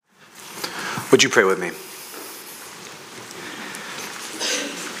Would you pray with me?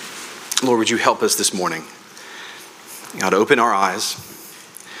 Lord, would you help us this morning? God, open our eyes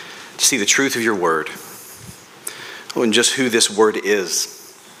to see the truth of your word. Oh, and just who this word is,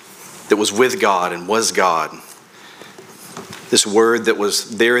 that was with God and was God. This word that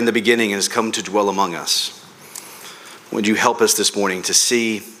was there in the beginning and has come to dwell among us. Would you help us this morning to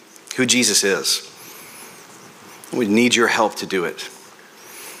see who Jesus is? We need your help to do it.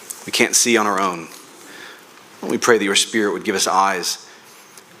 We can't see on our own. We pray that your Spirit would give us eyes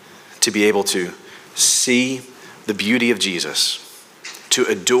to be able to see the beauty of Jesus, to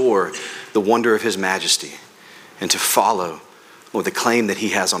adore the wonder of his majesty, and to follow the claim that he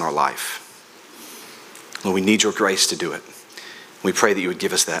has on our life. Lord, we need your grace to do it. We pray that you would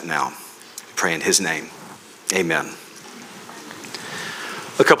give us that now. We pray in his name. Amen.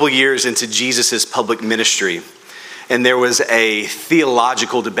 A couple of years into Jesus' public ministry, and there was a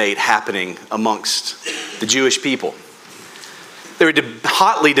theological debate happening amongst the Jewish people. They were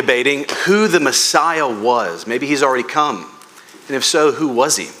hotly debating who the Messiah was. Maybe he's already come. And if so, who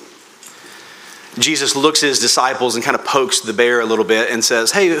was he? Jesus looks at his disciples and kind of pokes the bear a little bit and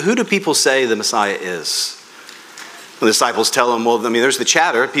says, hey, who do people say the Messiah is? The disciples tell him, well, there's the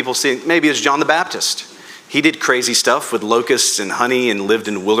chatter. People say maybe it's John the Baptist. He did crazy stuff with locusts and honey and lived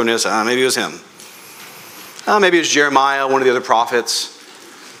in the wilderness. Maybe it was him. Maybe it was Jeremiah, one of the other prophets.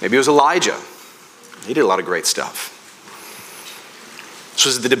 Maybe it was Elijah. He did a lot of great stuff. This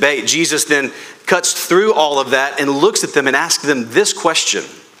was the debate. Jesus then cuts through all of that and looks at them and asks them this question.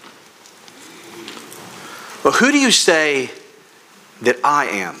 Well, who do you say that I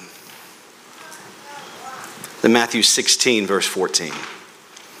am? In Matthew 16, verse 14.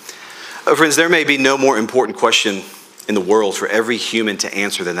 Friends, there may be no more important question in the world for every human to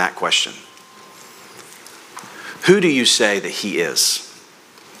answer than that question. Who do you say that he is?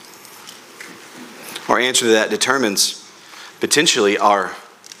 Our answer to that determines potentially our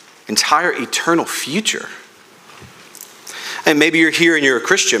entire eternal future. And maybe you're here and you're a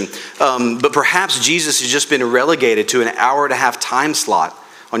Christian, but perhaps Jesus has just been relegated to an hour-and-a-half time slot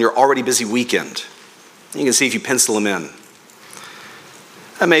on your already busy weekend. You can see if you pencil him in.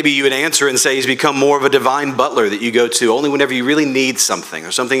 And maybe you would answer and say he's become more of a divine butler that you go to only whenever you really need something,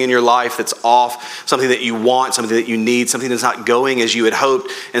 or something in your life that's off, something that you want, something that you need, something that's not going as you had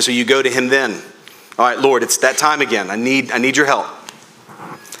hoped, and so you go to him then. All right, Lord, it's that time again. I need your help.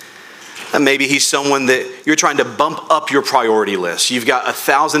 And maybe he's someone that you're trying to bump up your priority list. You've got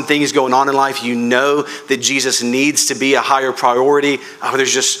 1,000 things going on in life. You know that Jesus needs to be a higher priority. Oh,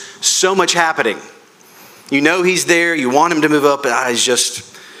 there's just so much happening. You know he's there. You want him to move up, but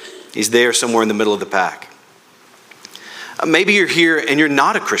he's there somewhere in the middle of the pack. Maybe you're here and you're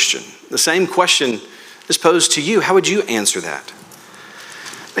not a Christian. The same question is posed to you. How would you answer that?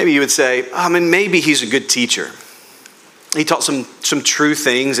 Maybe you would say, maybe he's a good teacher. He taught some true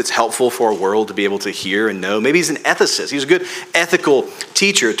things that's helpful for our world to be able to hear and know. Maybe he's an ethicist. He's a good ethical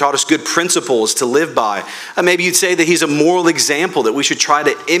teacher, taught us good principles to live by. Maybe you'd say that he's a moral example that we should try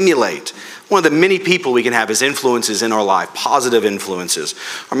to emulate. One of the many people we can have as influences in our life, positive influences.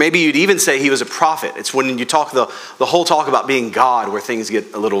 Or maybe you'd even say he was a prophet. It's when you talk the whole talk about being God where things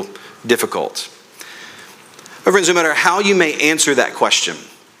get a little difficult. My friends, no matter how you may answer that question,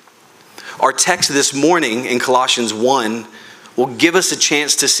 our text this morning in Colossians 1 will give us a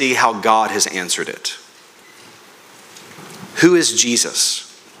chance to see how God has answered it. Who is Jesus?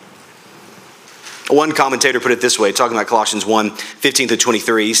 One commentator put it this way, talking about Colossians 1, 15 to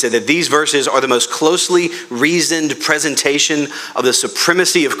 23. He said that these verses are the most closely reasoned presentation of the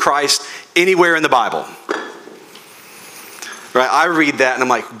supremacy of Christ anywhere in the Bible. Right? I read that and I'm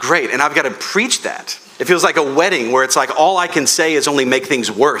like, great, and I've got to preach that. It feels like a wedding where it's like all I can say is only make things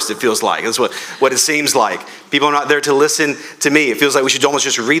worse, it feels like. That's what it seems like. People are not there to listen to me. It feels like we should almost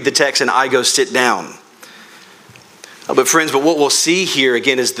just read the text and I go sit down. But friends, what we'll see here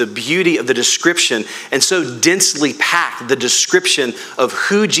again is the beauty of the description, and so densely packed the description of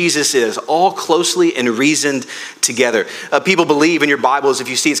who Jesus is, all closely and reasoned together. People believe in your Bibles, if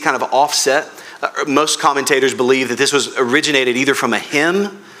you see it's kind of offset, most commentators believe that this was originated either from a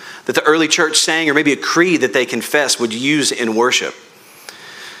hymn that the early church sang, or maybe a creed that they confess would use in worship.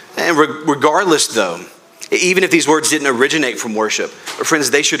 And regardless though, even if these words didn't originate from worship,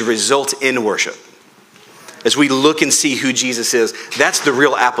 friends, they should result in worship. As we look and see who Jesus is, that's the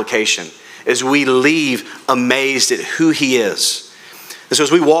real application, as we leave amazed at who he is. And so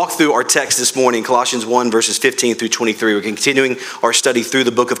as we walk through our text this morning, Colossians 1, verses 15 through 23, we're continuing our study through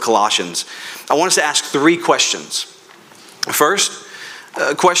the book of Colossians. I want us to ask three questions. First,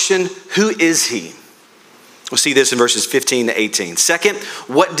 question, who is he? We'll see this in verses 15 to 18. Second,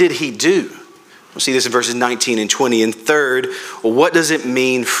 what did he do? We'll see this in verses 19 and 20. And third, well, what does it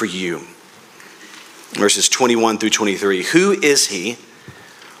mean for you? Verses 21 through 23. Who is he?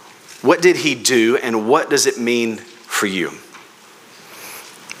 What did he do? And what does it mean for you?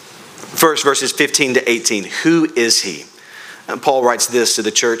 First, verses 15 to 18. Who is he? And Paul writes this to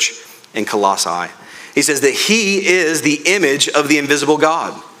the church in Colossae. He says that he is the image of the invisible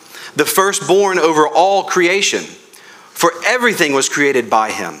God, the firstborn over all creation. For everything was created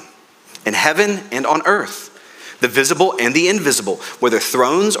by him, in heaven and on earth, the visible and the invisible, whether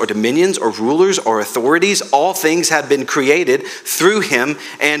thrones or dominions or rulers or authorities, all things have been created through him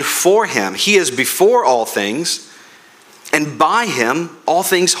and for him. He is before all things, and by him all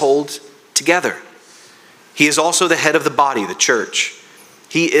things hold together. He is also the head of the body, the church.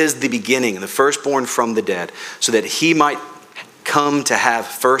 He is the beginning, the firstborn from the dead, so that he might come to have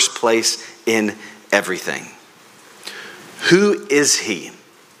first place in everything. Who is he?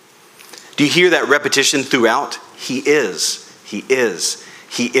 Do you hear that repetition throughout? He is, he is,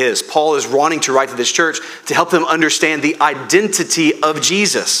 he is. Paul is wanting to write to this church to help them understand the identity of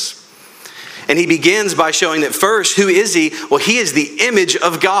Jesus. And he begins by showing that first, who is he? Well, he is the image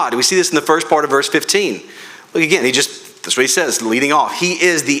of God. We see this in the first part of verse 15. Look again, that's what he says, leading off. He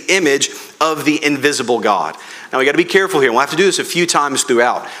is the image of the invisible God. Now we got to be careful here. We'll have to do this a few times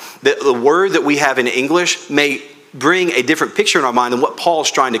throughout. The word that we have in English may bring a different picture in our mind than what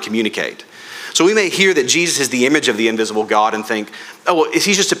Paul's trying to communicate. So we may hear that Jesus is the image of the invisible God and think, oh, well,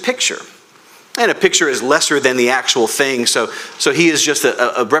 he's just a picture. And a picture is lesser than the actual thing. So he is just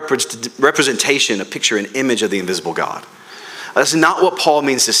a representation, a picture, an image of the invisible God. That's not what Paul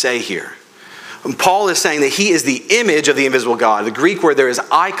means to say here. And Paul is saying that he is the image of the invisible God. The Greek word there is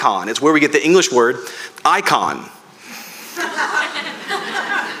icon. It's where we get the English word icon.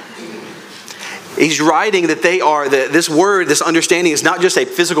 He's writing that they are, this word, this understanding is not just a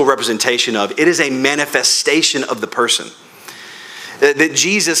physical representation of, it is a manifestation of the person. That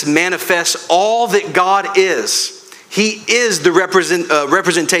Jesus manifests all that God is. He is the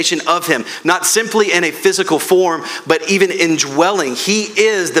representation of him, not simply in a physical form, but even indwelling. He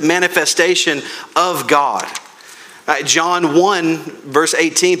is the manifestation of God. John 1, verse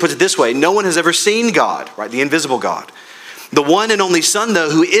 18 puts it this way: no one has ever seen God, right? The invisible God. The one and only Son, though,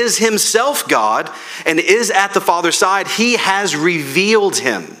 who is himself God and is at the Father's side, he has revealed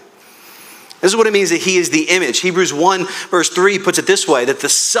him. This is what it means that he is the image. Hebrews 1 verse 3 puts it this way, that the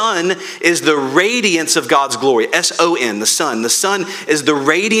Son is the radiance of God's glory. S-O-N, the Son. The Son is the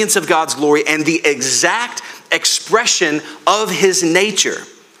radiance of God's glory and the exact expression of his nature.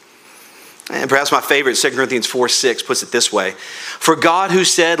 And perhaps my favorite, 2 Corinthians 4:6 puts it this way: for God, who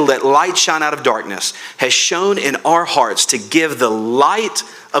said, let light shine out of darkness, has shone in our hearts to give the light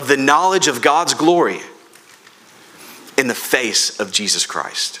of the knowledge of God's glory in the face of Jesus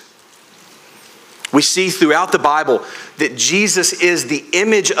Christ. We see throughout the Bible that Jesus is the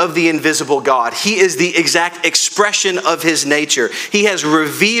image of the invisible God. He is the exact expression of his nature. He has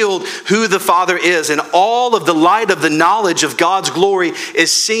revealed who the Father is, and all of the light of the knowledge of God's glory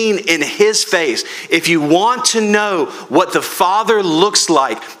is seen in his face. If you want to know what the Father looks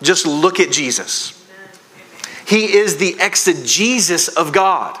like, just look at Jesus. He is the exegesis of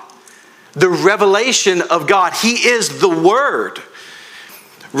God, the revelation of God. He is the Word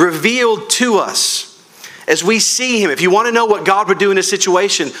revealed to us as we see him. If you want to know what God would do in a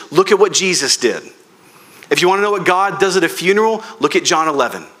situation, look at what Jesus did. If you want to know what God does at a funeral, look at John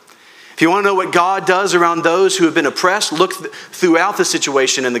 11. If you want to know what God does around those who have been oppressed, look throughout the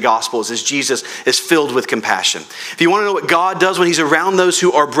situation in the Gospels as Jesus is filled with compassion. If you want to know what God does when he's around those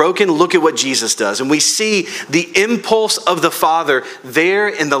who are broken, look at what Jesus does. And we see the impulse of the Father there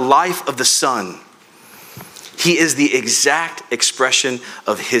in the life of the Son. He is the exact expression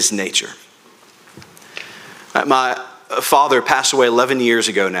of his nature. My father passed away 11 years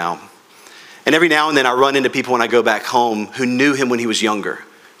ago now. And every now and then I run into people when I go back home who knew him when he was younger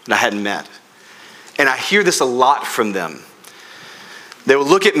and I hadn't met. And I hear this a lot from them. They would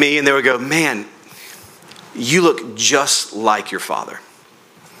look at me and they would go, man, you look just like your father.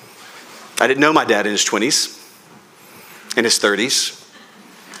 I didn't know my dad in his 20s, in his 30s.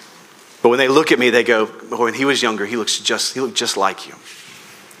 But when they look at me, they go, oh, when he was younger, he looked just like you.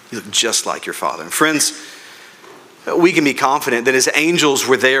 He looked just like your father. And friends, we can be confident that as angels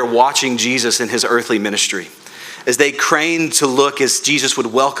were there watching Jesus in his earthly ministry, as they craned to look as Jesus would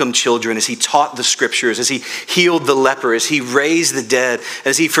welcome children, as he taught the scriptures, as he healed the leper, as he raised the dead,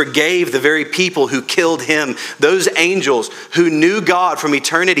 as he forgave the very people who killed him, those angels who knew God from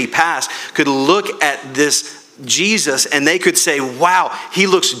eternity past could look at this Jesus and they could say, wow, he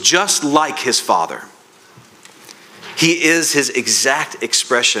looks just like his Father. He is his exact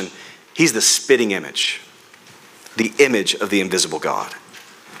expression He's the spitting image, the image of the invisible God.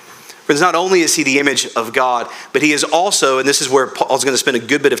 Friends, not only is he the image of God, but he is also, and this is where Paul's going to spend a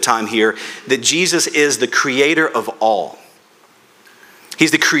good bit of time here, that Jesus is the creator of all.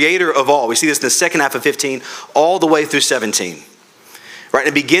 He's the creator of all. We see this in the second half of 15 all the way through 17. Right?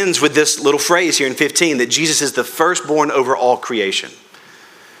 And it begins with this little phrase here in 15 that Jesus is the firstborn over all creation.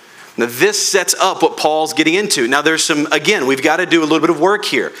 Now this sets up what Paul's getting into. Now there's we've got to do a little bit of work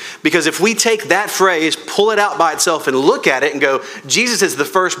here. Because if we take that phrase, pull it out by itself and look at it and go, Jesus is the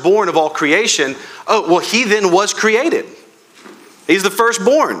firstborn of all creation. Oh, well, he then was created. He's the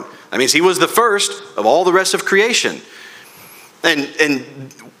firstborn. That means he was the first of all the rest of creation.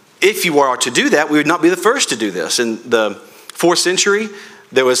 And if you are to do that, we would not be the first to do this. In the 4th century,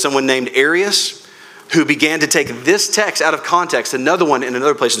 there was someone named Arius who began to take this text out of context, another one in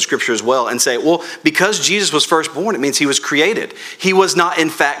another place in Scripture as well, and say, well, because Jesus was firstborn, it means he was created. He was not, in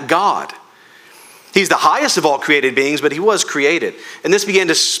fact, God. He's the highest of all created beings, but he was created. And this began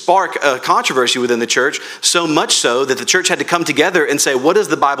to spark a controversy within the church, so much so that the church had to come together and say, what does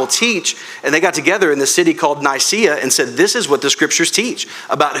the Bible teach? And they got together in the city called Nicaea and said, this is what the Scriptures teach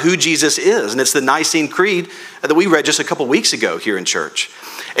about who Jesus is. And it's the Nicene Creed that we read just a couple weeks ago here in church,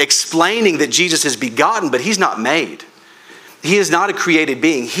 explaining that Jesus is begotten, but he's not made. He is not a created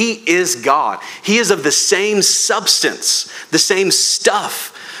being. He is God. He is of the same substance, the same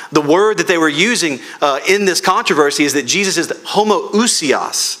stuff. The word that they were using in this controversy is that Jesus is the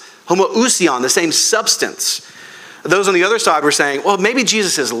homoousion, the same substance. Those on the other side were saying, well, maybe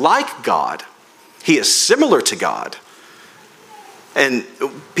Jesus is like God. He is similar to God. And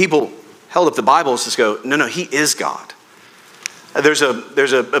people held up the Bibles to go, no, he is God. There's a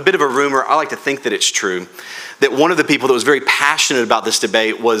bit of a rumor, I like to think that it's true, that one of the people that was very passionate about this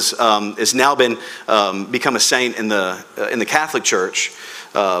debate has now become a saint in the Catholic Church,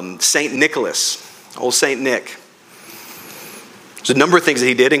 Saint Nicholas, old Saint Nick. There's a number of things that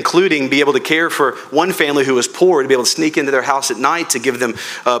he did, including be able to care for one family who was poor, to be able to sneak into their house at night, to give them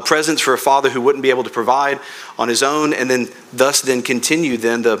presents for a father who wouldn't be able to provide on his own, and then continue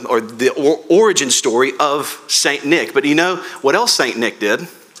the origin story of Saint Nick. But you know what else Saint Nick did?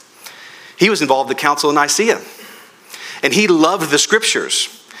 He was involved in the Council of Nicaea, and he loved the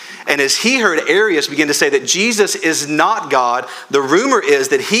Scriptures. And as he heard Arius begin to say that Jesus is not God, the rumor is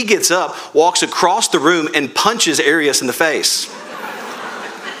that he gets up, walks across the room, and punches Arius in the face.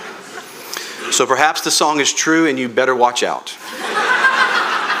 So perhaps the song is true and you better watch out.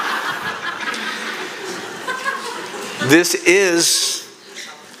 This is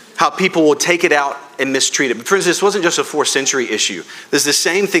how people will take it out and mistreat it. But friends, this wasn't just a 4th century issue. This is the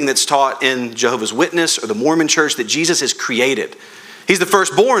same thing that's taught in Jehovah's Witness or the Mormon Church, that Jesus is created. He's the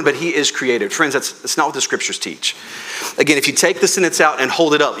firstborn, but he is created. Friends, that's not what the Scriptures teach. Again, if you take the sentence out and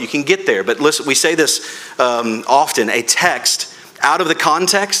hold it up, you can get there. But listen, we say this often, a text out of the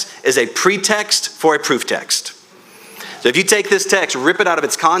context is a pretext for a proof text. So if you take this text, rip it out of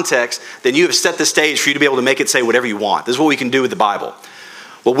its context, then you have set the stage for you to be able to make it say whatever you want. This is what we can do with the Bible.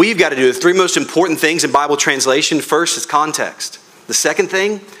 What we've got to do, the 3 most important things in Bible translation, first is context. The second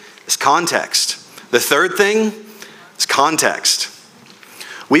thing is context. The third thing is context.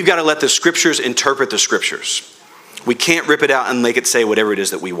 We've got to let the Scriptures interpret the Scriptures. We can't rip it out and make it say whatever it is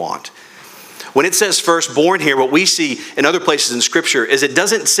that we want. When it says firstborn here, what we see in other places in Scripture is it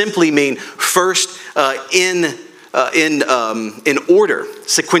doesn't simply mean first in order,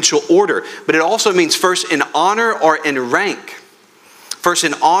 sequential order, but it also means first in honor or in rank. First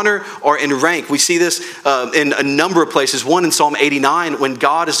in honor or in rank. We see this in a number of places. One in Psalm 89 when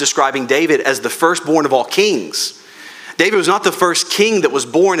God is describing David as the firstborn of all kings. David was not the first king that was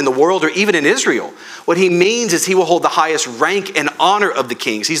born in the world or even in Israel. What he means is he will hold the highest rank and honor of the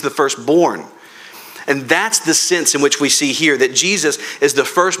kings. He's the firstborn. And that's the sense in which we see here that Jesus is the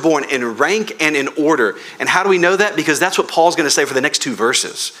firstborn in rank and in order. And how do we know that? Because that's what Paul's going to say for the next 2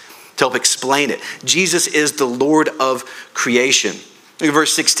 verses to help explain it. Jesus is the Lord of creation. Look at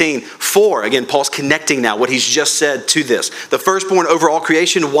verse 16. For, again, Paul's connecting now what he's just said to this. The firstborn over all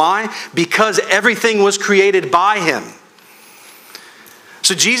creation. Why? Because everything was created by him.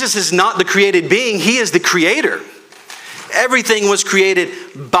 So Jesus is not the created being. He is the creator. Everything was created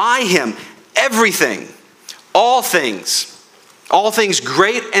by him. Everything. All things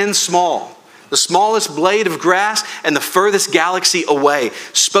great and small. The smallest blade of grass and the furthest galaxy away,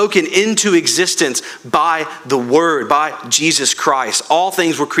 spoken into existence by the Word, by Jesus Christ. All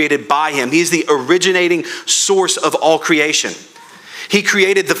things were created by him. He is the originating source of all creation. He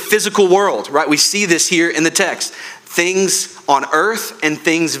created the physical world, right? We see this here in the text. Things on earth and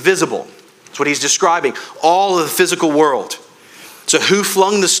things visible. That's what he's describing. All of the physical world. So who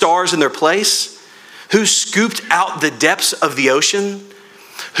flung the stars in their place? Who scooped out the depths of the ocean?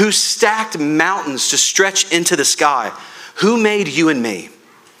 Who stacked mountains to stretch into the sky? Who made you and me?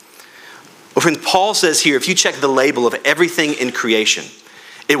 Well, friend, Paul says here, if you check the label of everything in creation,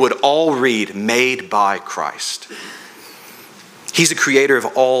 it would all read, made by Christ. He's the creator of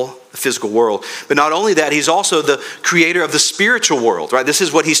all the physical world. But not only that, he's also the creator of the spiritual world, right? This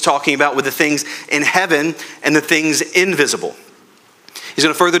is what he's talking about with the things in heaven and the things invisible. He's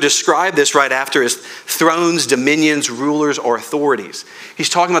going to further describe this right after as thrones, dominions, rulers, or authorities. He's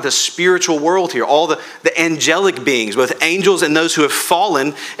talking about the spiritual world here, all the angelic beings, both angels and those who have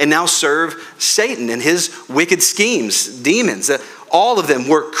fallen and now serve Satan and his wicked schemes, demons. All of them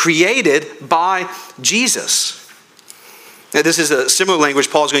were created by Jesus. Now, this is a similar language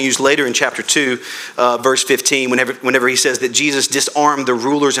Paul's going to use later in chapter 2, verse 15, whenever he says that Jesus disarmed the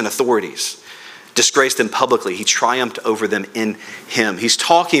rulers and authorities, disgraced them publicly. He triumphed over them in him. He's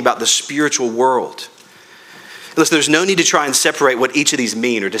talking about the spiritual world. Listen, there's no need to try and separate what each of these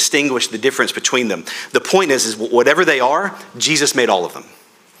mean or distinguish the difference between them. The point is whatever they are, Jesus made all of them.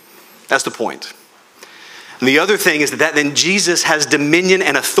 That's the point. And the other thing is that then Jesus has dominion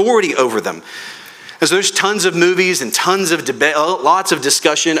and authority over them. And so there's tons of movies and tons of debate, lots of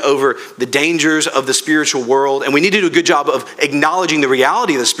discussion over the dangers of the spiritual world. And we need to do a good job of acknowledging the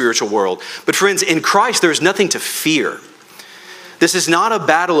reality of the spiritual world. But friends, in Christ, there is nothing to fear. This is not a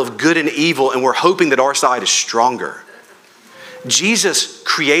battle of good and evil, and we're hoping that our side is stronger. Jesus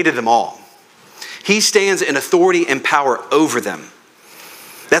created them all. He stands in authority and power over them.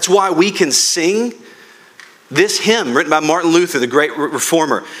 That's why we can sing this hymn written by Martin Luther, the great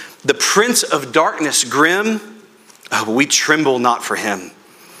reformer. The Prince of Darkness grim, oh, we tremble not for him.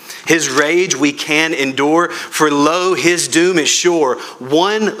 His rage we can endure, for lo, his doom is sure.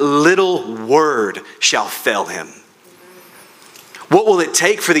 One little word shall fell him. What will it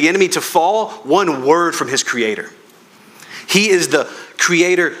take for the enemy to fall? One word from his creator. He is the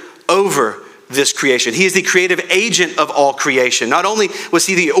creator over this creation. He is the creative agent of all creation. Not only was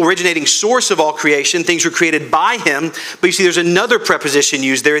he the originating source of all creation, things were created by him, but you see there's another preposition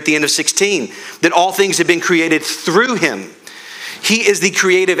used there at the end of 16, that all things have been created through him. He is the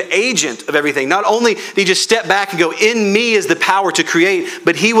creative agent of everything. Not only did he just step back and go, in me is the power to create,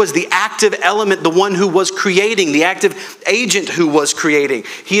 but he was the active element, the one who was creating, the active agent who was creating.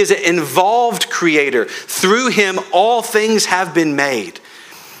 He is an involved creator. Through him, all things have been made.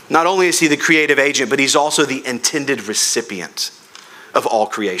 Not only is he the creative agent, but he's also the intended recipient of all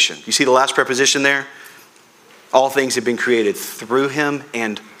creation. You see the last preposition there? All things have been created through him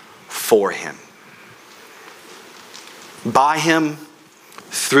and for him. By him,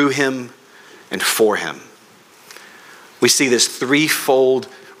 through him, and for him. We see this threefold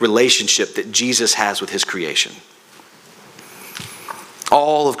relationship that Jesus has with his creation.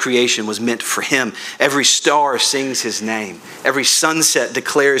 All of creation was meant for him. Every star sings his name. Every sunset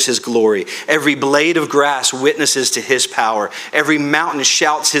declares his glory. Every blade of grass witnesses to his power. Every mountain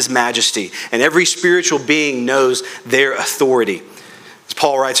shouts his majesty. And every spiritual being knows their authority. As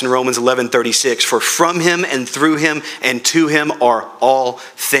Paul writes in Romans 11:36, for from him and through him and to him are all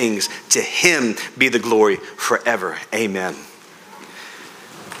things. To him be the glory forever. Amen.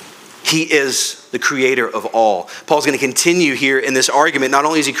 He is the creator of all. Paul's going to continue here in this argument. Not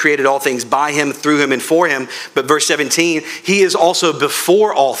only has he created all things by him, through him, and for him, but verse 17, he is also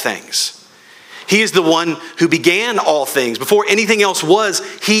before all things. He is the one who began all things. Before anything else was,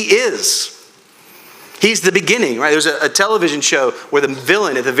 he is. He's the beginning, right? There's a television show where the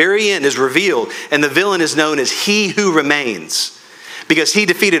villain at the very end is revealed, and the villain is known as He Who Remains. Because he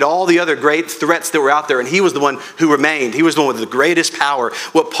defeated all the other great threats that were out there, and he was the one who remained. He was the one with the greatest power.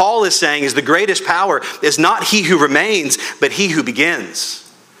 What Paul is saying is the greatest power is not he who remains, but he who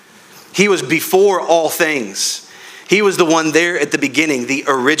begins. He was before all things. He was the one there at the beginning, the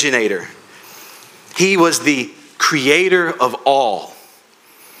originator. He was the creator of all.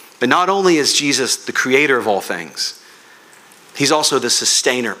 But not only is Jesus the creator of all things, he's also the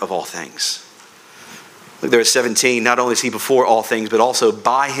sustainer of all things. Look there at 17, not only is he before all things, but also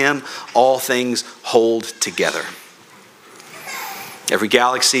by him all things hold together. Every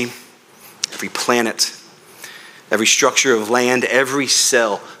galaxy, every planet, every structure of land, every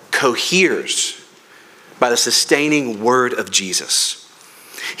cell coheres by the sustaining word of Jesus.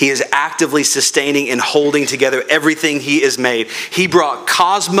 He is actively sustaining and holding together everything he has made. He brought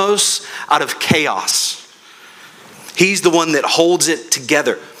cosmos out of chaos. He's the one that holds it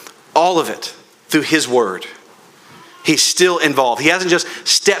together, all of it, through his word. He's still involved. He hasn't just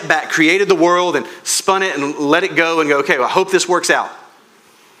stepped back, created the world and spun it and let it go and go, okay, well, I hope this works out.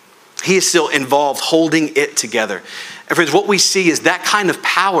 He is still involved, holding it together. And friends, what we see is that kind of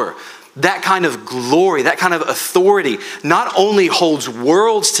power, that kind of glory, that kind of authority not only holds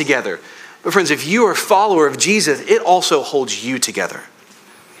worlds together, but friends, if you are a follower of Jesus, it also holds you together.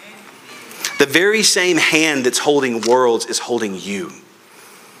 The very same hand that's holding worlds is holding you.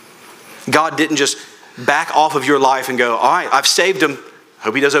 God didn't just back off of your life and go, all right, I've saved him.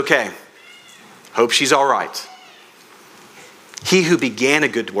 Hope he does okay. Hope she's all right. He who began a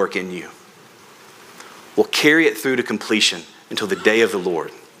good work in you will carry it through to completion until the day of the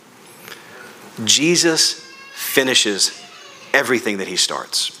Lord. Jesus finishes everything that he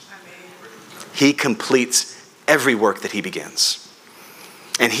starts. He completes every work that he begins.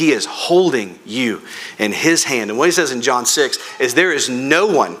 And he is holding you in his hand. And what he says in John 6 is there is no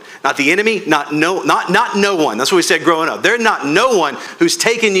one, not the enemy, not no one. That's what we said growing up. There's not no one who's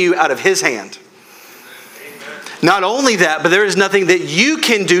taken you out of his hand. Amen. Not only that, but there is nothing that you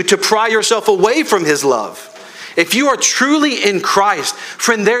can do to pry yourself away from his love. If you are truly in Christ,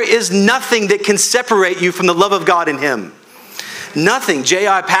 friend, there is nothing that can separate you from the love of God in him. Nothing.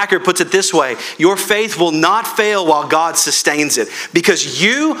 J.I. Packer puts it this way: your faith will not fail while God sustains it, because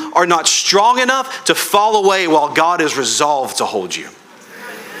you are not strong enough to fall away while God is resolved to hold you.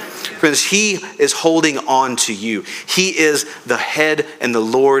 Friends, he is holding on to you. He is the head and the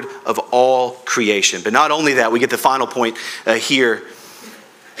Lord of all creation. But not only that, we get the final point here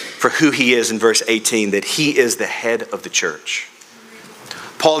for who he is in verse 18, that he is the head of the church.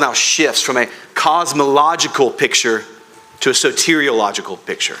 Paul now shifts from a cosmological picture to a soteriological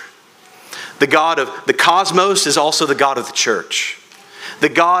picture. The God of the cosmos is also the God of the church. The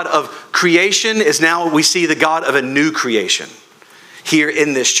God of creation is now, we see, the God of a new creation here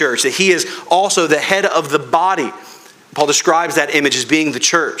in this church. That he is also the head of the body. Paul describes that image as being the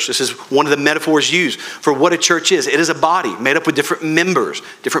church. This is one of the metaphors used for what a church is. It is a body made up with different members,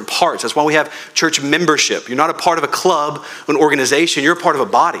 different parts. That's why we have church membership. You're not a part of a club, an organization. You're a part of a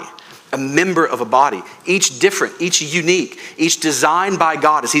body. A member of a body, each different, each unique, each designed by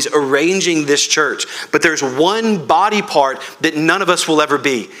God as he's arranging this church. But there's one body part that none of us will ever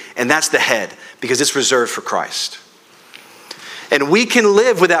be, and that's the head, because it's reserved for Christ. And we can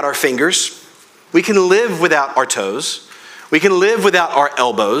live without our fingers. We can live without our toes. We can live without our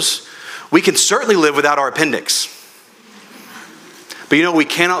elbows. We can certainly live without our appendix. But you know what we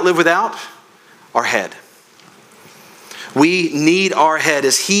cannot live without? Our head. We need our head,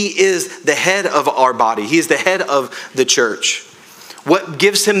 as he is the head of our body. He is the head of the church. What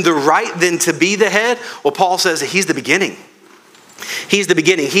gives him the right then to be the head? Well, Paul says that he's the beginning. He's the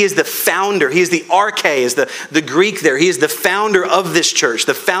beginning. He is the founder. He is the arche, is the Greek there. He is the founder of this church,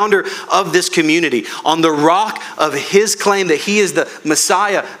 the founder of this community. On the rock of his claim that he is the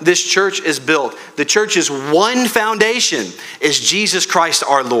Messiah, this church is built. The church's one foundation is Jesus Christ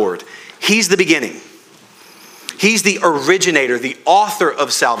our Lord. He's the beginning. He's the originator, the author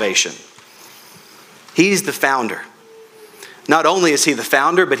of salvation. He's the founder. Not only is he the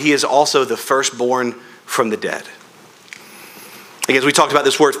founder, but he is also the firstborn from the dead. Again, as we talked about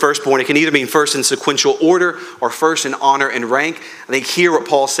this word firstborn, it can either mean first in sequential order or first in honor and rank. I think here what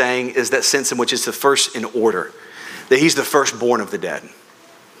Paul's saying is that sense in which it's the first in order, that he's the firstborn of the dead.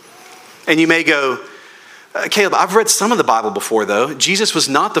 And you may go, Caleb, I've read some of the Bible before though. Jesus was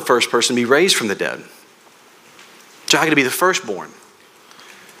not the first person to be raised from the dead. So how could he be the firstborn?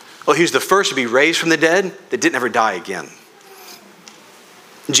 Well, he was the first to be raised from the dead that didn't ever die again.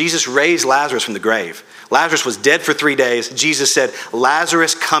 Jesus raised Lazarus from the grave. Lazarus was dead for 3 days. Jesus said,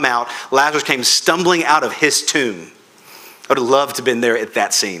 Lazarus, come out. Lazarus came stumbling out of his tomb. I would have loved to have been there at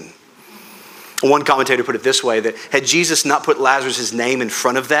that scene. One commentator put it this way, that had Jesus not put Lazarus' name in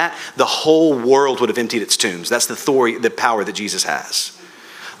front of that, the whole world would have emptied its tombs. That's the authority, the power that Jesus has.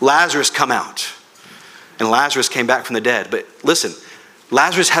 Lazarus, come out. And Lazarus came back from the dead. But listen,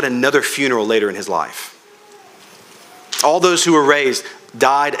 Lazarus had another funeral later in his life. All those who were raised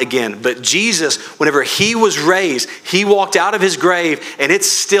died again. But Jesus, whenever he was raised, he walked out of his grave and it's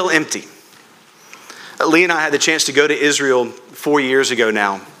still empty. Lee and I had the chance to go to Israel 4 years ago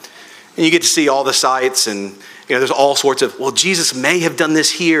now. And you get to see all the sites, and there's all sorts of, well, Jesus may have done this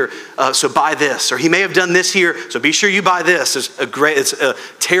here, so buy this. Or he may have done this here, so be sure you buy this. It's a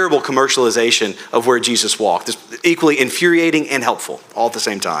terrible commercialization of where Jesus walked. It's equally infuriating and helpful all at the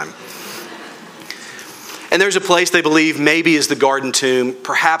same time. And there's a place they believe maybe is the Garden Tomb.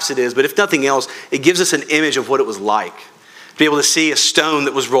 Perhaps it is, but if nothing else, it gives us an image of what it was like. To be able to see a stone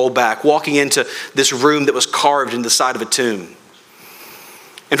that was rolled back, walking into this room that was carved in the side of a tomb.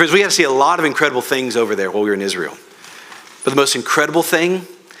 And friends, we got to see a lot of incredible things over there while we were in Israel. But the most incredible thing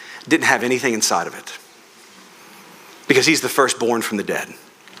didn't have anything inside of it. Because he's the firstborn from the dead.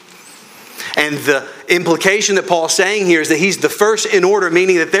 And the implication that Paul's saying here is that he's the first in order,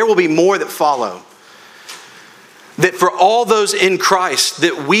 meaning that there will be more that follow. That for all those in Christ,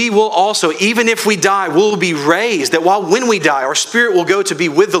 that we will also, even if we die, will be raised. That when we die, our spirit will go to be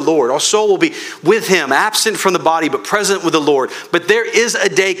with the Lord. Our soul will be with Him, absent from the body, but present with the Lord. But there is a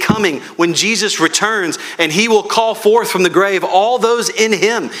day coming when Jesus returns and He will call forth from the grave all those in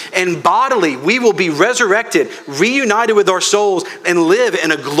Him. And bodily, we will be resurrected, reunited with our souls, and live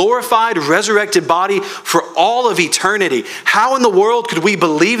in a glorified, resurrected body for all of eternity. How in the world could we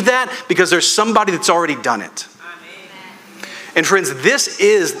believe that? Because there's somebody that's already done it. And friends, this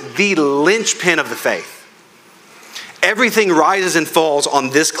is the linchpin of the faith. Everything rises and falls on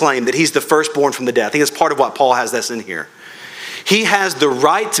this claim that He's the firstborn from the dead. I think that's part of what Paul has this in here. He has the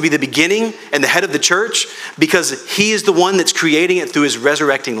right to be the beginning and the head of the church because He is the one that's creating it through His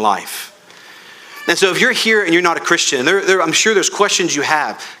resurrecting life. And so if you're here and you're not a Christian, I'm sure there's questions you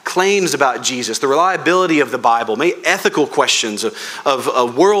have, claims about Jesus, the reliability of the Bible, maybe ethical questions of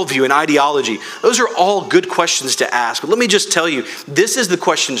worldview and ideology. Those are all good questions to ask. But let me just tell you, this is the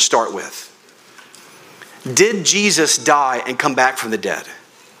question to start with. Did Jesus die and come back from the dead?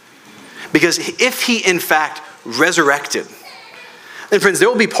 Because if He in fact resurrected, then friends, there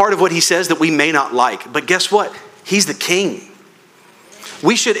will be part of what He says that we may not like. But guess what? He's the King.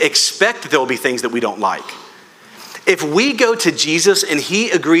 We should expect that there will be things that we don't like. If we go to Jesus and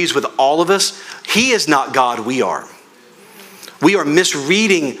He agrees with all of us, He is not God, we are. We are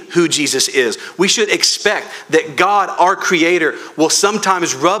misreading who Jesus is. We should expect that God, our Creator, will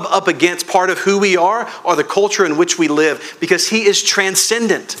sometimes rub up against part of who we are or the culture in which we live because He is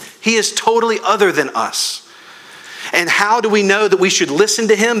transcendent. He is totally other than us. And how do we know that we should listen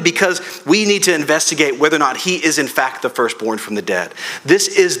to Him? Because we need to investigate whether or not He is in fact the firstborn from the dead. This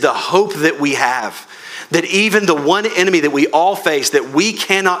is the hope that we have. That even the one enemy that we all face that we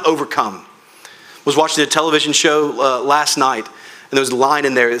cannot overcome. I was watching a television show last night and there was a line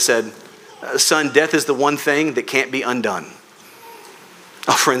in there that said, "Son, death is the one thing that can't be undone."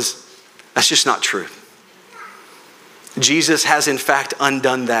 Oh friends, that's just not true. Jesus has in fact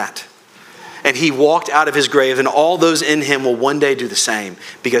undone that. And He walked out of His grave, and all those in Him will one day do the same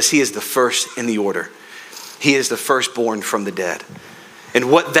because He is the first in the order. He is the firstborn from the dead.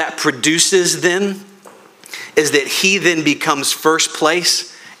 And what that produces then is that He then becomes first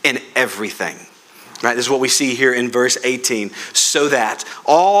place in everything. Right? This is what we see here in verse 18. So that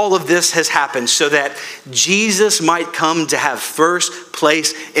all of this has happened so that Jesus might come to have first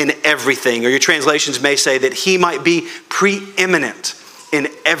place in everything. Or your translations may say that He might be preeminent in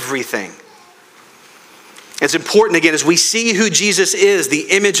everything. It's important, again, as we see who Jesus is, the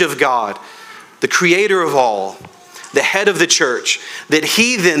image of God, the creator of all, the head of the church, that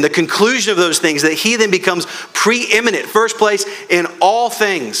He then, the conclusion of those things, that He then becomes preeminent, first place in all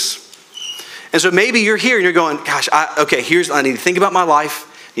things. And so maybe you're here and you're going, gosh, I need to think about my life.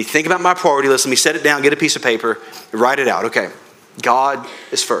 I need to think about my priority list. Let me set it down, get a piece of paper, write it out. Okay, God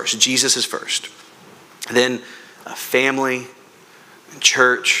is first. Jesus is first. And then family,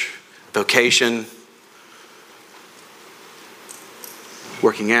 church, vocation,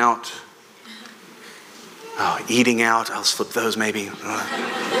 working out, eating out. I'll flip those maybe.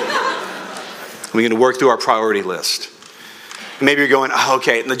 We're going to work through our priority list. Maybe you're going,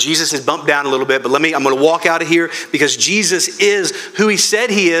 okay, now Jesus has bumped down a little bit, but I'm going to walk out of here because Jesus is who He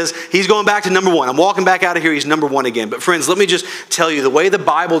said He is. He's going back to number one. I'm walking back out of here. He's number one again. But friends, let me just tell you, the way the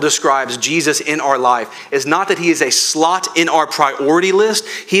Bible describes Jesus in our life is not that He is a slot in our priority list.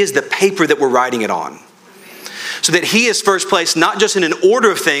 He is the paper that we're writing it on. So that He is first place, not just in an order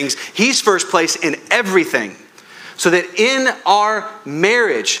of things, He's first place in everything. So that in our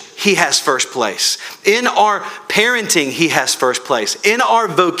marriage, He has first place. In our parenting, He has first place. In our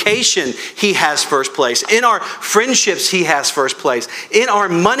vocation, He has first place. In our friendships, He has first place. In our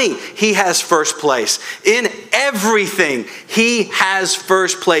money, He has first place. In everything, He has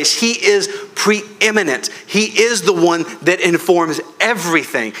first place. He is preeminent. He is the one that informs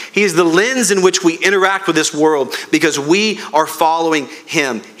everything. He is the lens in which we interact with this world because we are following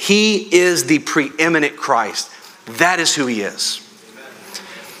Him. He is the preeminent Christ. That is who He is.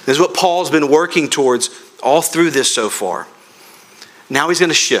 This is what Paul's been working towards all through this so far. Now he's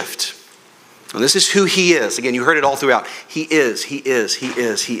going to shift. And this is who He is. Again, you heard it all throughout. He is, He is, He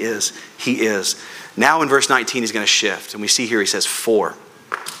is, He is, He is. Now in verse 19, he's going to shift. And we see here he says, "For."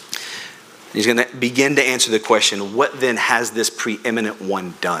 He's going to begin to answer the question, what then has this preeminent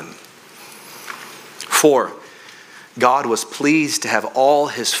one done? For God was pleased to have all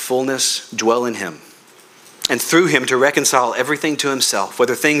His fullness dwell in Him, and through Him to reconcile everything to Himself,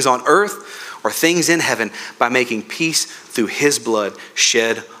 whether things on earth or things in heaven, by making peace through His blood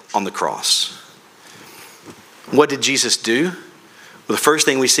shed on the cross. What did Jesus do? Well, the first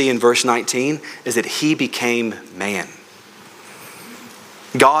thing we see in verse 19 is that he became man.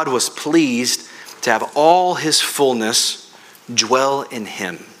 God was pleased to have all his fullness dwell in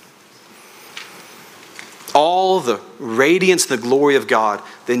him. All the radiance and the glory of God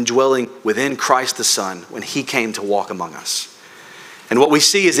then dwelling within Christ the Son when he came to walk among us. And what we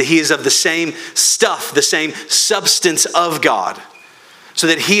see is that he is of the same stuff, the same substance of God. So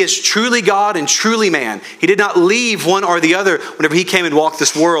that he is truly God and truly man. He did not leave one or the other whenever he came and walked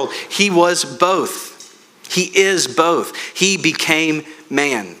this world. He was both. He is both. He became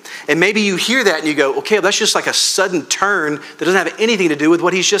man. And maybe you hear that and you go, okay, well, that's just like a sudden turn that doesn't have anything to do with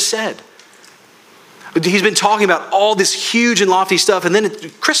what he's just said. He's been talking about all this huge and lofty stuff, and then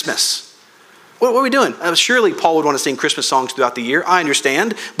it's Christmas. What are we doing? Surely Paul would want to sing Christmas songs throughout the year. I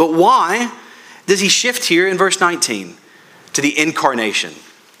understand. But why does he shift here in verse 19 to the incarnation?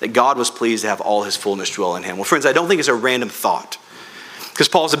 That God was pleased to have all his fullness dwell in him. Well, friends, I don't think it's a random thought. Because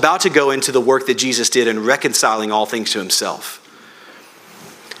Paul's about to go into the work that Jesus did in reconciling all things to himself.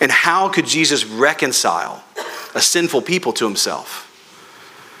 And how could Jesus reconcile a sinful people to himself?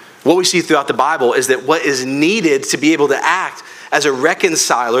 What we see throughout the Bible is that what is needed to be able to act as a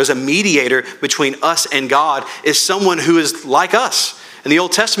reconciler, as a mediator between us and God, is someone who is like us. In the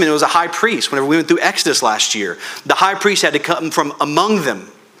Old Testament, it was a high priest. Whenever we went through Exodus last year, the high priest had to come from among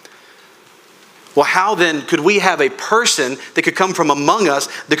them. Well, how then could we have a person that could come from among us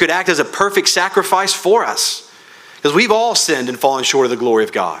that could act as a perfect sacrifice for us? Because we've all sinned and fallen short of the glory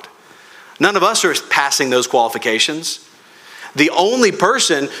of God. None of us are passing those qualifications. The only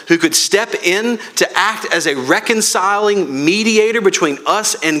person who could step in to act as a reconciling mediator between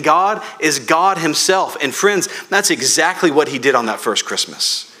us and God is God himself. And friends, that's exactly what he did on that first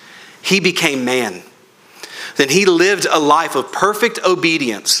Christmas. He became man. Then he lived a life of perfect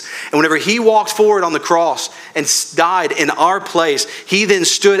obedience. And whenever he walked forward on the cross and died in our place, he then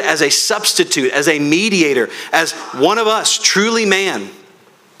stood as a substitute, as a mediator, as one of us, truly man,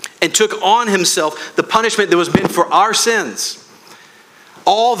 and took on himself the punishment that was meant for our sins.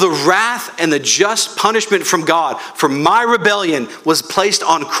 All the wrath and the just punishment from God for my rebellion was placed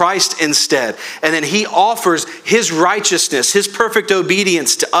on Christ instead. And then he offers his righteousness, his perfect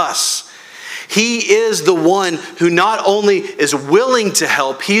obedience to us. He is the one who not only is willing to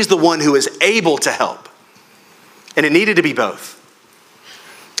help, he's the one who is able to help. And it needed to be both.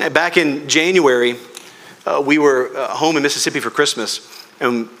 Back in January, we were home in Mississippi for Christmas,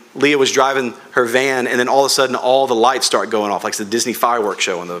 and Leah was driving her van, and then all of a sudden all the lights start going off, like the Disney fireworks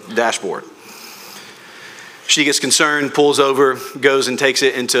show on the dashboard. She gets concerned, pulls over, goes and takes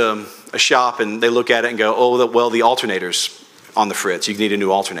it into a shop, and they look at it and go, oh, well, the alternator's on the fritz. You need a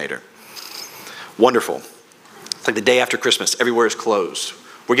new alternator. Wonderful. It's like the day after Christmas. Everywhere is closed.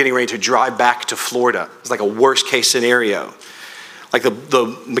 We're getting ready to drive back to Florida. It's like a worst case scenario. Like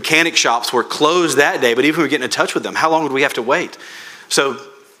the mechanic shops were closed that day, but even if we were getting in touch with them, how long would we have to wait? So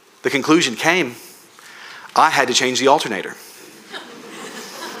the conclusion came, I had to change the alternator.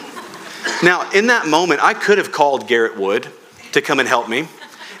 Now, in that moment, I could have called Garrett Wood to come and help me.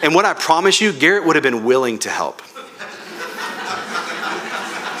 And what I promise you, Garrett would have been willing to help.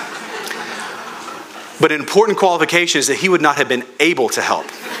 But an important qualification is that he would not have been able to help.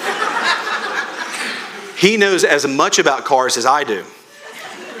 He knows as much about cars as I do.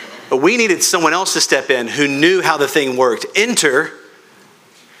 But we needed someone else to step in who knew how the thing worked. Enter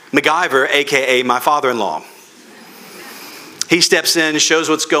MacGyver, a.k.a. my father-in-law. He steps in, shows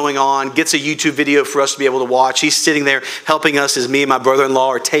what's going on, gets a YouTube video for us to be able to watch. He's sitting there helping us as me and my brother-in-law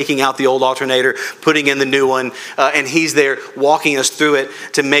are taking out the old alternator, putting in the new one, and he's there walking us through it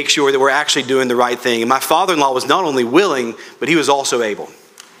to make sure that we're actually doing the right thing. And my father-in-law was not only willing, but he was also able.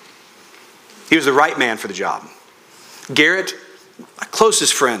 He was the right man for the job. Garrett, my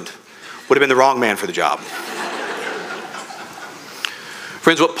closest friend, would have been the wrong man for the job.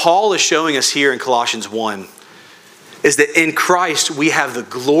 Friends, what Paul is showing us here in Colossians 1 is that in Christ we have the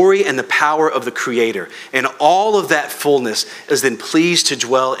glory and the power of the Creator. And all of that fullness is then pleased to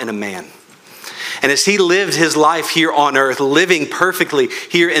dwell in a man. And as he lived his life here on earth, living perfectly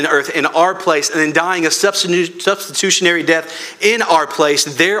here in earth in our place, and then dying a substitutionary death in our place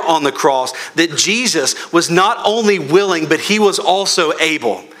there on the cross, that Jesus was not only willing, but he was also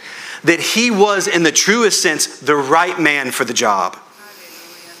able. That he was, in the truest sense, the right man for the job.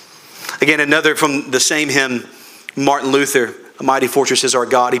 Again, another from the same hymn, Martin Luther, "A Mighty Fortress is Our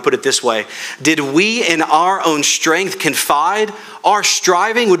God." He put it this way: did we in our own strength confide, our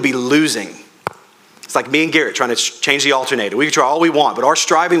striving would be losing. It's like me and Garrett trying to change the alternator. We can try all we want, but our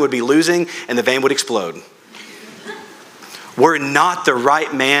striving would be losing and the van would explode. were not the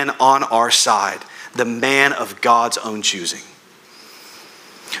right man on our side, the man of God's own choosing.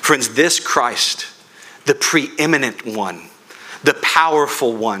 Friends, this Christ, the preeminent one, the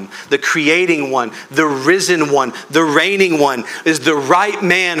powerful one, the creating one, the risen one, the reigning one, is the right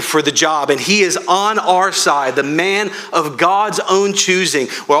man for the job. And he is on our side, the man of God's own choosing,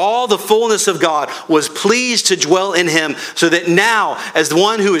 where all the fullness of God was pleased to dwell in him, so that now, as the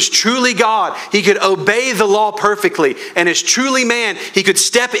one who is truly God, he could obey the law perfectly. And as truly man, he could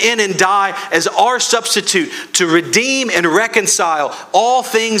step in and die as our substitute to redeem and reconcile all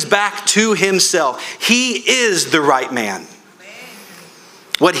things back to himself. He is the right man.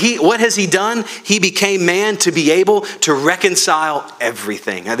 What has he done? He became man to be able to reconcile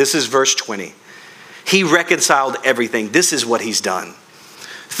everything. Now this is verse 20. He reconciled everything. This is what he's done.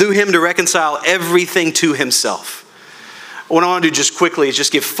 Through him to reconcile everything to himself. What I want to do just quickly is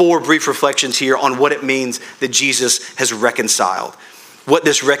just give 4 brief reflections here on what it means that Jesus has reconciled. What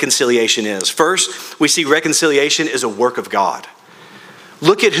this reconciliation is. First, we see reconciliation is a work of God.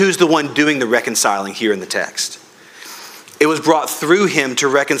 Look at who's the one doing the reconciling here in the text. It was brought through him to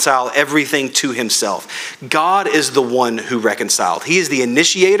reconcile everything to himself. God is the one who reconciled. He is the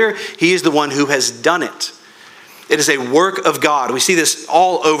initiator. He is the one who has done it. It is a work of God. We see this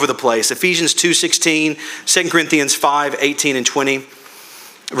all over the place. Ephesians 2:16, 2 Corinthians 5:18 and 20,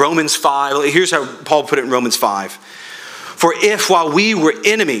 Romans 5. Here's how Paul put it in Romans 5. For if while we were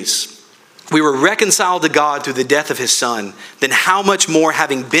enemies, we were reconciled to God through the death of his Son, then how much more,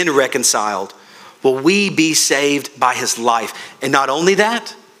 having been reconciled, will we be saved by his life? And not only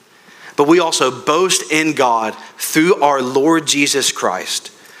that, but we also boast in God through our Lord Jesus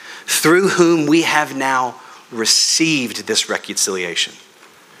Christ, through whom we have now received this reconciliation.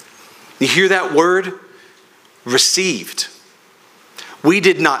 You hear that word? Received. We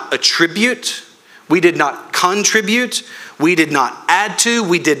did not attribute. We did not contribute. We did not add to.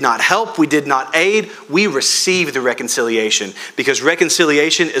 We did not help. We did not aid. We received the reconciliation, because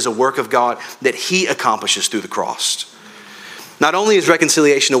reconciliation is a work of God that he accomplishes through the cross. Not only is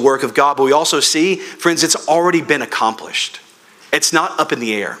reconciliation a work of God, but we also see, friends, it's already been accomplished. It's not up in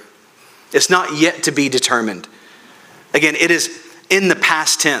the air. It's not yet to be determined. Again, it is in the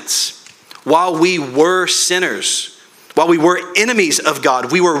past tense. While we were sinners, while we were enemies of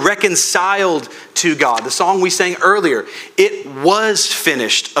God, we were reconciled to God. The song we sang earlier, it was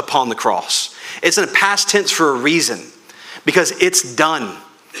finished upon the cross. It's in the past tense for a reason, because it's done.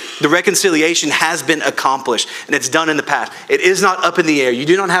 The reconciliation has been accomplished, and it's done in the past. It is not up in the air. You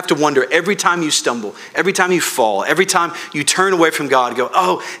do not have to wonder every time you stumble, every time you fall, every time you turn away from God, go,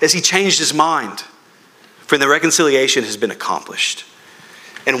 oh, has he changed his mind? For the reconciliation has been accomplished.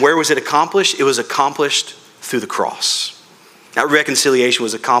 And where was it accomplished? It was accomplished through the cross. That reconciliation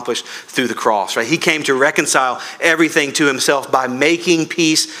was accomplished through the cross, right? He came to reconcile everything to himself by making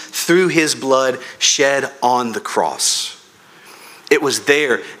peace through his blood shed on the cross. It was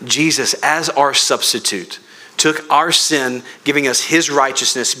there, Jesus, as our substitute, took our sin, giving us his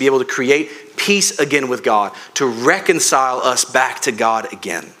righteousness to be able to create peace again with God, to reconcile us back to God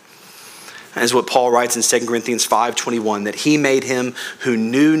again. That is what Paul writes in 2 Corinthians 5:21, that he made him who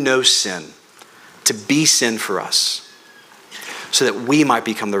knew no sin to be sin for us, so that we might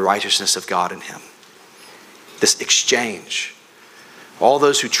become the righteousness of God in him. This exchange. All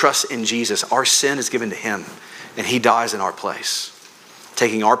those who trust in Jesus, our sin is given to him, and he dies in our place,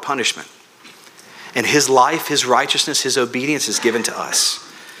 taking our punishment. And his life, his righteousness, his obedience is given to us.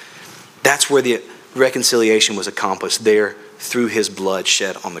 That's where the reconciliation was accomplished, there through his blood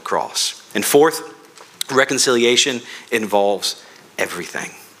shed on the cross. And fourth, reconciliation involves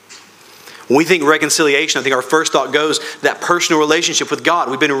everything. When we think reconciliation, I think our first thought goes that personal relationship with God.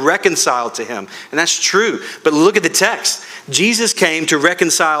 We've been reconciled to him. And that's true. But look at the text. Jesus came to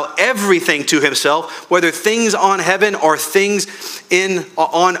reconcile everything to himself, whether things on heaven or things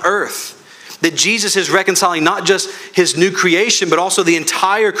on earth. That Jesus is reconciling not just his new creation, but also the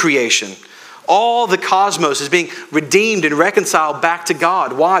entire creation. All the cosmos is being redeemed and reconciled back to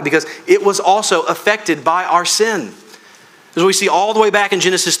God. Why? Because it was also affected by our sin. As we see all the way back in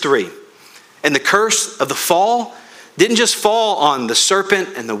Genesis 3. And the curse of the fall didn't just fall on the serpent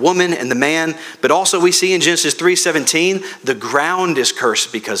and the woman and the man, but also we see in Genesis 3:17, the ground is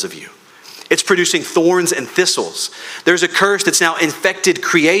cursed because of you. It's producing thorns and thistles. There's a curse that's now infected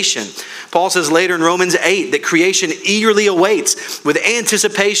creation. Paul says later in Romans 8 that creation eagerly awaits with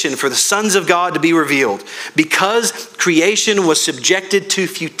anticipation for the sons of God to be revealed, because creation was subjected to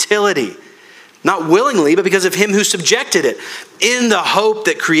futility. Not willingly, but because of him who subjected it, in the hope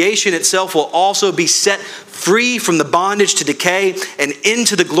that creation itself will also be set free from the bondage to decay and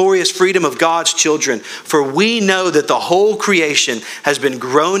into the glorious freedom of God's children. For we know that the whole creation has been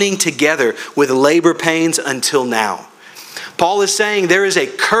groaning together with labor pains until now. Paul is saying there is a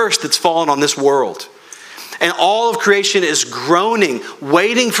curse that's fallen on this world. And all of creation is groaning,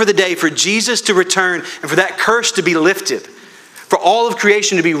 waiting for the day for Jesus to return and for that curse to be lifted. For all of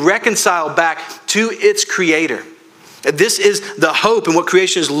creation to be reconciled back to its Creator. This is the hope and what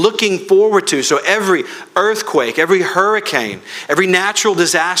creation is looking forward to. So every earthquake, every hurricane, every natural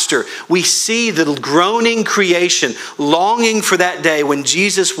disaster, we see the groaning creation longing for that day when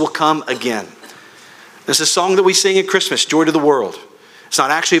Jesus will come again. This is a song that we sing at Christmas, Joy to the World. It's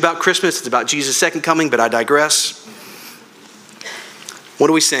not actually about Christmas, it's about Jesus' second coming, but I digress. What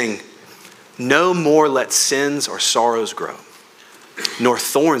do we sing? No more let sins or sorrows grow, nor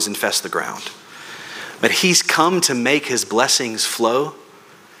thorns infest the ground. But he's come to make his blessings flow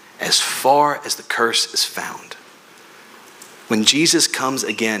as far as the curse is found. When Jesus comes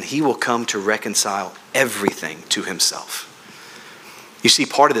again, he will come to reconcile everything to himself. You see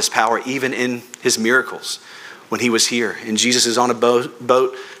part of this power even in his miracles. When he was here and Jesus is on a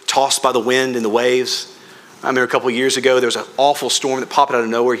boat tossed by the wind and the waves. I remember a couple of years ago, there was an awful storm that popped out of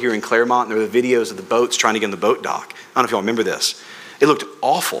nowhere here in Claremont. And there were the videos of the boats trying to get on the boat dock. I don't know if y'all remember this. It looked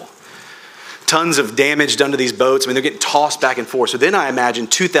awful. Tons of damage done to these boats. I mean, they're getting tossed back and forth. So then I imagine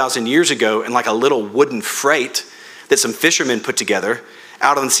 2,000 years ago in like a little wooden freight that some fishermen put together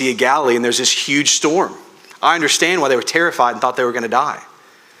out on the Sea of Galilee, and there's this huge storm. I understand why they were terrified and thought they were going to die.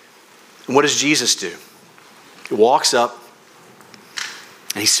 And what does Jesus do? He walks up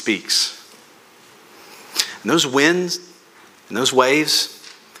and he speaks. And those winds and those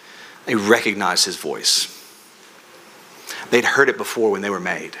waves, they recognized his voice. They'd heard it before when they were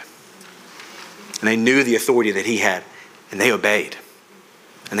made. And they knew the authority that he had, and they obeyed.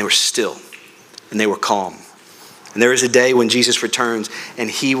 And they were still, and they were calm. And there is a day when Jesus returns, and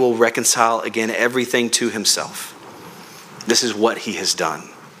he will reconcile again everything to himself. This is what he has done.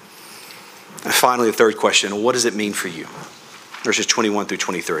 And finally, the third question, what does it mean for you? Verses 21 through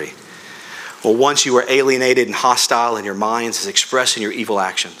 23. Well, once you were alienated and hostile in your minds as expressed in your evil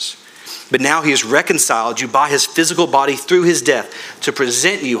actions. But now he has reconciled you by his physical body through his death to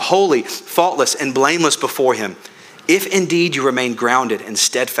present you holy, faultless, and blameless before him. If indeed you remain grounded and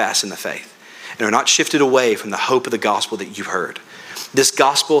steadfast in the faith and are not shifted away from the hope of the gospel that you've heard. This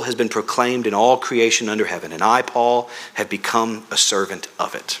gospel has been proclaimed in all creation under heaven, and I, Paul, have become a servant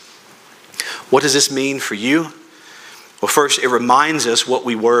of it. What does this mean for you? Well, first, it reminds us what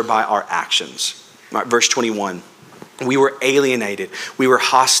we were by our actions. Verse 21, we were alienated. We were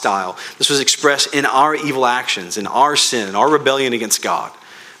hostile. This was expressed in our evil actions, in our sin, in our rebellion against God.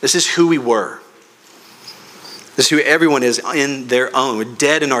 This is who we were. This is who everyone is in their own. We're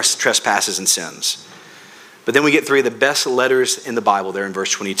dead in our trespasses and sins. But then we get three of the best letters in the Bible there in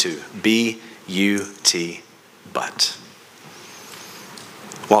verse 22. B-U-T, but.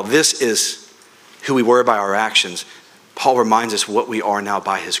 While this is who we were by our actions, Paul reminds us what we are now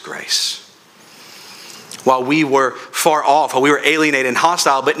by his grace. While we were far off, while we were alienated and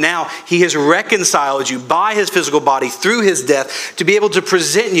hostile, but now he has reconciled you by his physical body through his death to be able to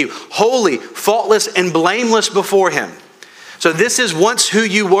present you holy, faultless, and blameless before him. So this is once who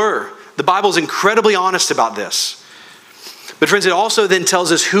you were. The Bible is incredibly honest about this. But friends, it also then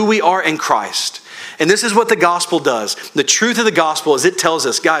tells us who we are in Christ. And this is what the gospel does. The truth of the gospel is it tells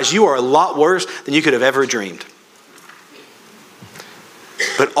us, guys, you are a lot worse than you could have ever dreamed.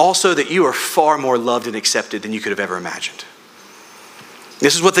 But also that you are far more loved and accepted than you could have ever imagined.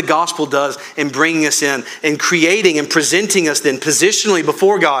 This is what the gospel does in bringing us in and creating and presenting us then positionally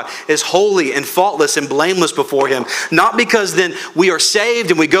before God as holy and faultless and blameless before him. Not because then we are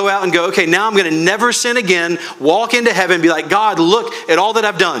saved and we go out and go, okay, now I'm going to never sin again, walk into heaven and be like, God, look at all that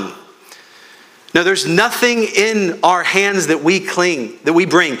I've done. No, there's nothing in our hands that we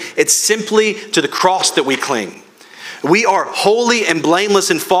bring. It's simply to the cross that we cling. We are holy and blameless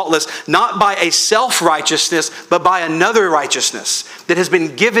and faultless, not by a self-righteousness, but by another righteousness that has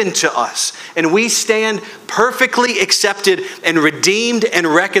been given to us. And we stand perfectly accepted and redeemed and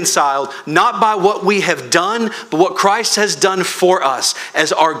reconciled, not by what we have done, but what Christ has done for us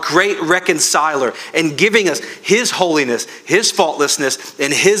as our great reconciler and giving us his holiness, his faultlessness,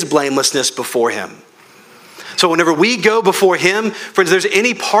 and his blamelessness before him. So whenever we go before him, friends, there's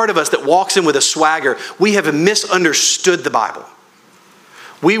any part of us that walks in with a swagger, we have misunderstood the Bible.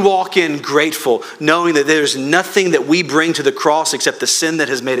 We walk in grateful, knowing that there's nothing that we bring to the cross except the sin that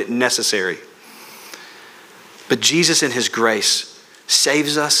has made it necessary. But Jesus in his grace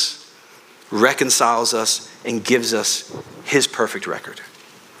saves us, reconciles us, and gives us his perfect record.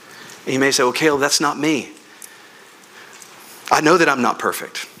 And you may say, well, Caleb, that's not me. I know that I'm not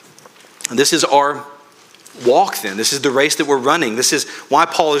perfect. And this is our walk then. This is the race that we're running. This is why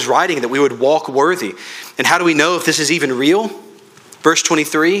Paul is writing that we would walk worthy. And how do we know if this is even real? Verse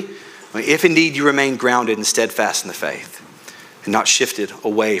 23, if indeed you remain grounded and steadfast in the faith and not shifted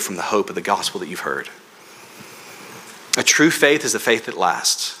away from the hope of the gospel that you've heard. A true faith is a faith that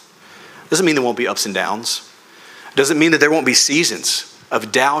lasts. Doesn't mean there won't be ups and downs. Doesn't mean that there won't be seasons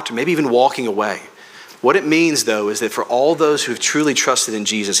of doubt or maybe even walking away. What it means, though, is that for all those who have truly trusted in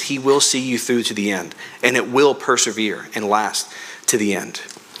Jesus, he will see you through to the end, and it will persevere and last to the end.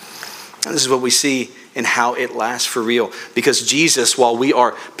 And this is what we see in how it lasts for real. Because Jesus, while we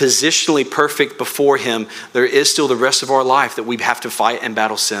are positionally perfect before him, there is still the rest of our life that we have to fight and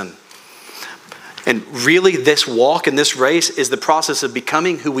battle sin. And really, this walk and this race is the process of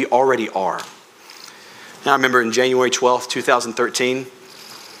becoming who we already are. Now, I remember in January 12th, 2013,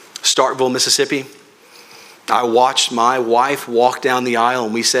 Starkville, Mississippi, I watched my wife walk down the aisle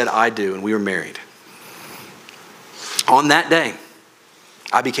and we said, I do, and we were married. On that day,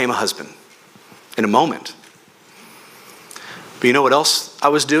 I became a husband in a moment. But you know what else I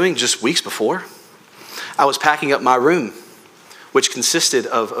was doing just weeks before? I was packing up my room, which consisted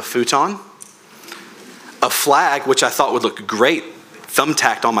of a futon, a flag, which I thought would look great,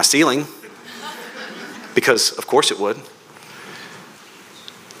 thumbtacked on my ceiling, because of course it would.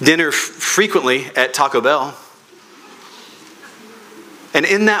 Dinner frequently at Taco Bell. And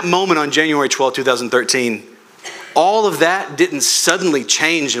in that moment on January 12, 2013, all of that didn't suddenly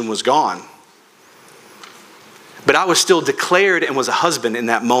change and was gone. But I was still declared and was a husband in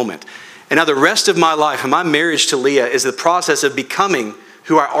that moment. And now the rest of my life and my marriage to Leah is the process of becoming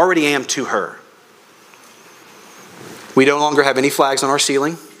who I already am to her. We no longer have any flags on our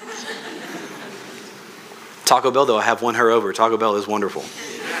ceiling. Taco Bell, though, I have won her over. Taco Bell is wonderful.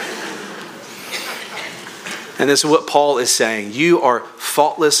 And this is what Paul is saying. You are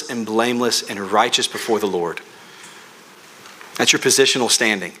faultless and blameless and righteous before the Lord. That's your positional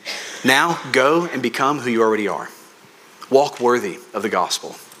standing. Now go and become who you already are. Walk worthy of the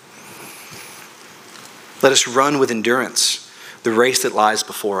gospel. Let us run with endurance the race that lies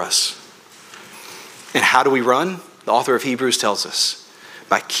before us. And how do we run? The author of Hebrews tells us,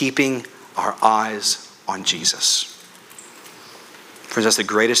 by keeping our eyes on Jesus. Friends, that's the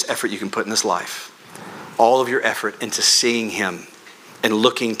greatest effort you can put in this life. All of your effort into seeing him and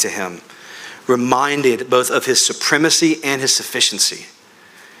looking to him. Reminded both of his supremacy and his sufficiency.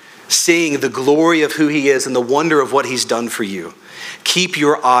 Seeing the glory of who he is and the wonder of what he's done for you. Keep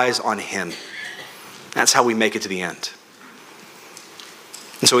your eyes on him. That's how we make it to the end.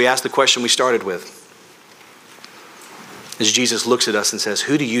 And so we ask the question we started with. As Jesus looks at us and says,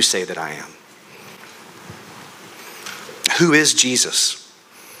 who do you say that I am? Who is Jesus?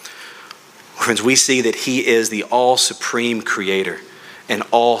 Friends, we see that he is the all-supreme creator and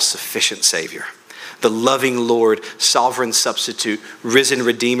all-sufficient Savior. The loving Lord, sovereign substitute, risen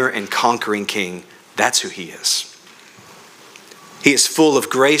Redeemer, and conquering King. That's who he is. He is full of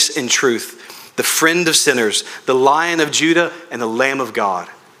grace and truth, the friend of sinners, the Lion of Judah, and the Lamb of God.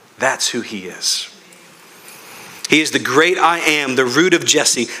 That's who he is. He is the great I am, the root of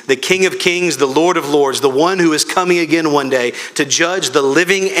Jesse, the King of kings, the Lord of lords, the one who is coming again one day to judge the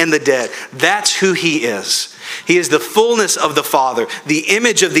living and the dead. That's who he is. He is the fullness of the Father, the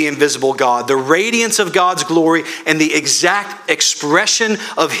image of the invisible God, the radiance of God's glory, and the exact expression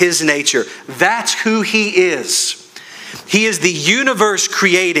of his nature. That's who he is. He is the universe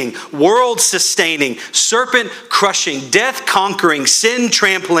creating, world sustaining, serpent crushing, death conquering, sin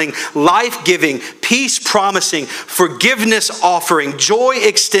trampling, life giving, peace promising, forgiveness offering, joy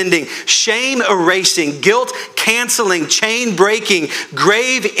extending, shame erasing, guilt canceling, chain breaking,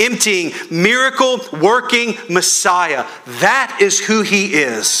 grave emptying, miracle working Messiah. That is who he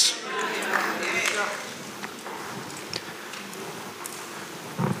is.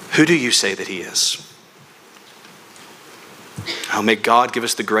 Who do you say that he is? Oh, may God give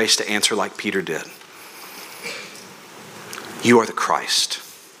us the grace to answer like Peter did. You are the Christ,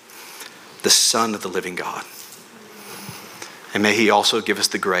 the Son of the living God. And may he also give us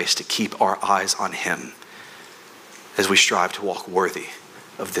the grace to keep our eyes on him as we strive to walk worthy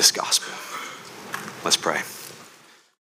of this gospel. Let's pray.